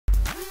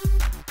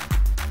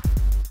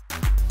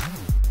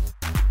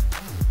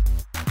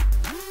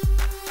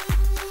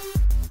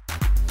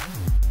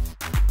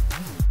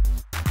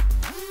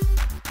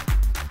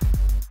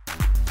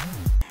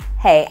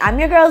Hey, I'm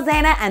your girl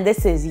Zaina and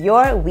this is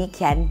your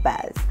Weekend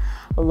Buzz.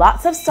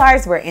 Lots of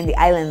stars were in the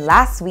island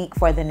last week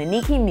for the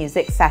Naniki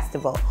Music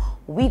Festival.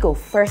 We go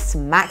first to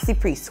Maxi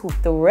Priest, who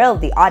thrilled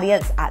the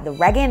audience at the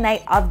reggae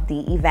night of the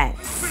event.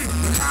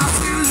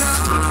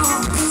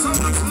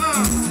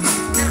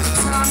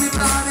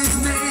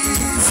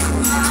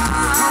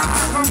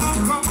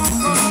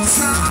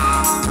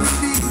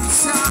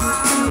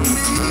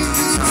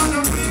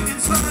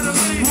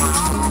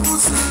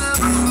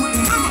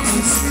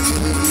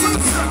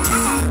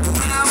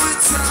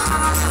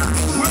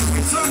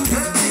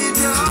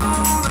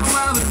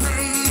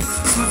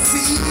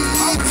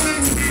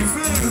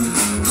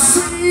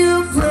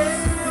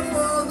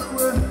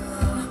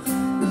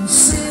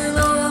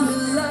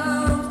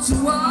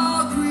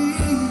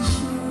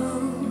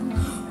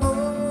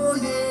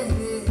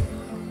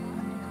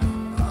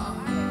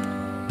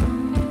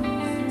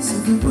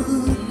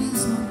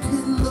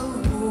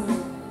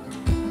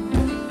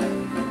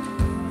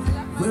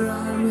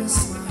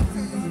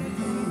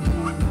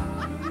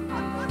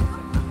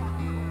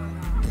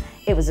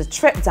 It was a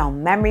trip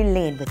down memory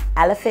lane with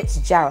Ella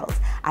Fitzgerald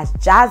as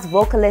jazz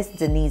vocalist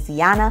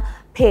Denisiana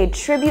paid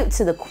tribute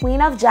to the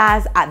Queen of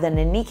Jazz at the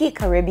Naniki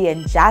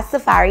Caribbean Jazz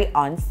Safari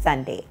on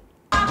Sunday.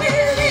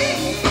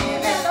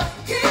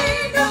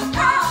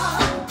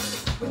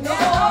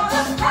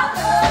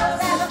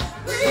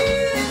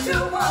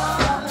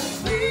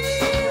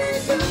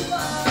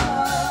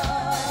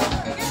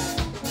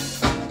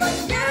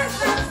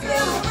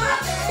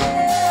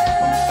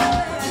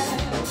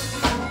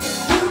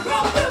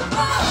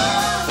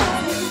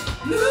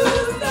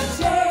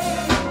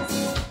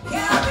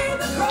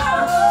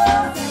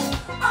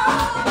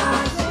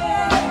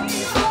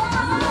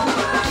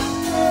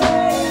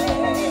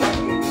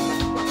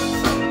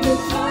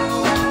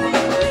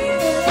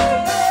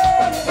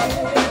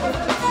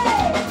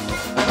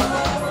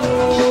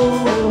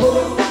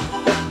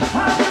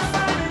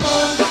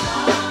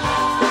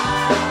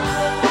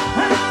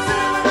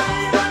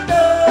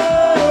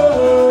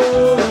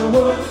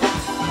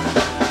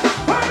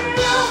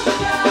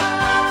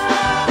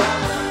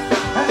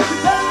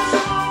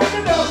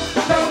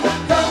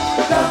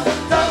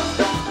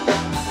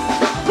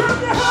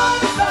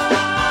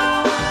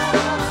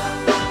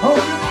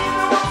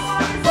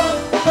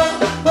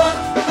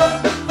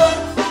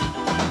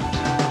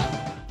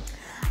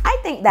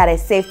 That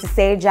it's safe to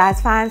say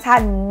jazz fans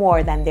had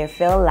more than their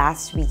fill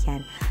last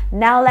weekend.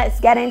 Now let's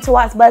get into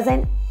what's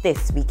buzzing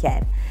this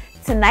weekend.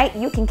 Tonight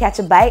you can catch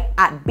a bite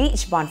at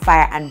Beach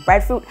Bonfire and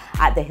Breadfruit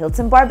at the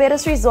Hilton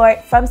Barbados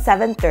Resort from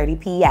 7:30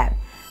 p.m.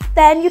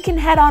 Then you can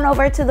head on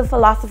over to the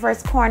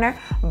Philosopher's Corner,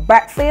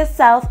 Breakfast for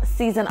Yourself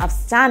season of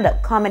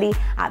stand-up comedy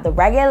at the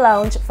Reggae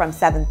Lounge from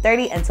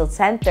 7:30 until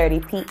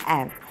 10:30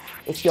 p.m.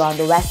 If you're on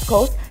the West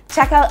Coast,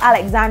 check out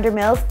Alexander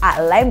Mills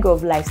at Lime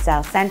Grove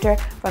Lifestyle Center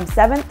from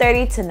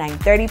 7:30 to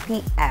 9:30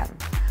 p.m.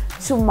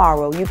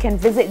 Tomorrow, you can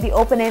visit the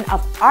opening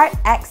of Art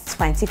X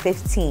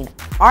 2015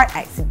 art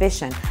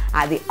exhibition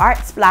at the Art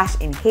Splash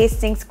in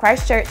Hastings,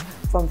 Christchurch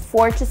from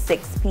 4 to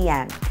 6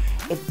 p.m.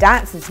 If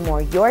dance is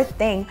more your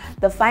thing,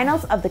 the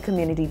finals of the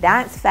Community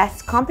Dance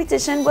Fest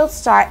competition will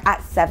start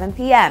at 7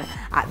 p.m.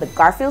 at the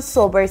Garfield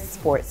Sobers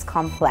Sports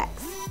Complex.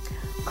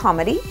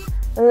 Comedy,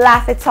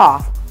 Laugh It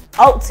Off,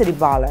 Out to the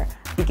Baller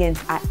begins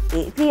at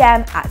 8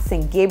 p.m. at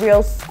St.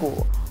 Gabriel's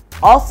School.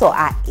 Also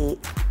at 8,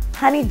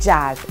 Honey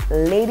Jazz,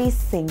 Ladies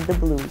Sing the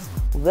Blues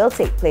will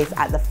take place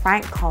at the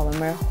Frank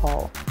Colomer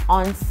Hall.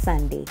 On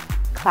Sunday,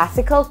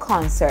 classical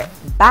concert,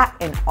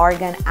 back in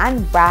organ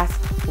and brass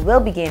will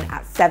begin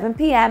at 7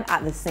 p.m.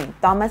 at the St.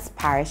 Thomas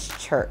Parish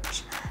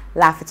Church.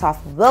 Laugh It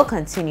Off will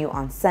continue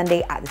on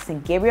Sunday at the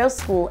St. Gabriel's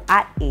School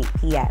at 8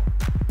 p.m.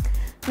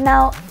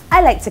 Now,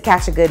 I like to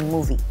catch a good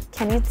movie.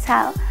 Can you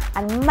tell?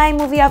 And my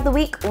movie of the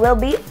week will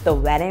be The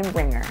Wedding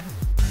Ringer.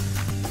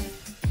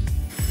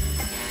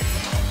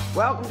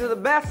 Welcome to the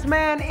Best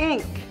Man,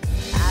 Inc.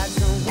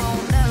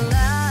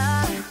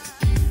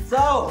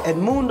 So,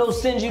 Edmundo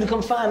sends you to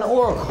come find the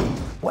Oracle.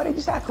 What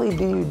exactly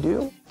do you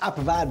do? I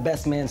provide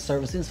best man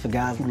services for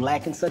guys who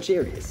lack in such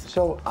areas.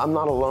 So I'm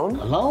not alone?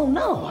 Alone?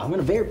 No. I'm in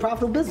a very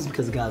profitable business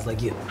because of guys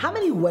like you. How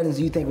many weddings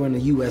do you think were in the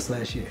U.S.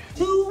 last year?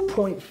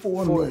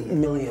 2.4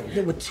 million.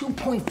 There were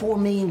 2.4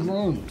 million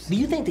grooms. Do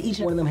you think that each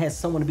one of them has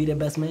someone to be their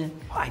best man?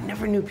 I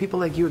never knew people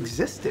like you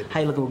existed. How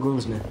you looking with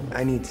groomsmen?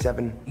 I need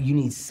 7. You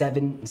need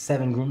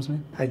seven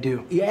groomsmen? I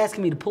do. You're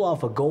asking me to pull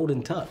off a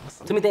golden tux.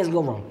 Too many things can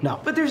go wrong. No.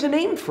 But there's a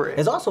name for it.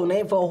 There's also a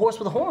name for a horse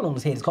with a horn on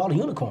his head. It's called a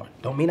unicorn.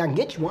 Don't mean I can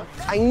get you one.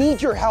 I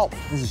need your help.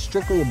 This is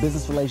strictly a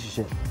business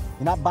relationship.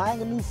 You're not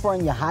buying a new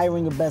friend, you're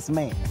hiring a best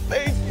man.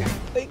 Thank you.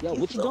 Thank Yo,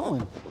 you. what you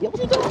doing? Yo,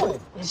 what you doing?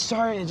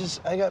 Sorry,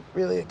 I got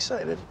really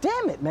excited.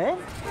 Damn it, man.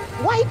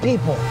 White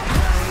people.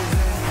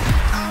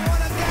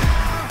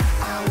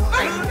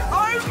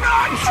 I'm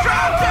not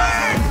strapped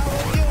in!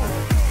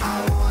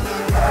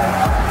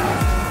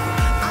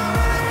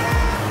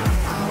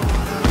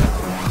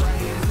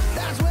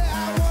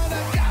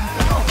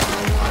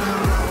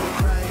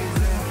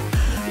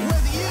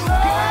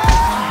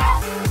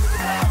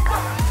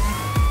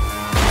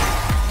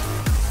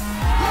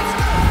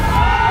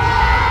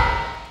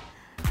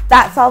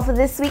 That's all for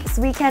this week's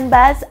Weekend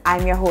Buzz.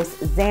 I'm your host,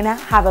 Zaina.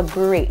 Have a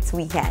great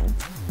weekend.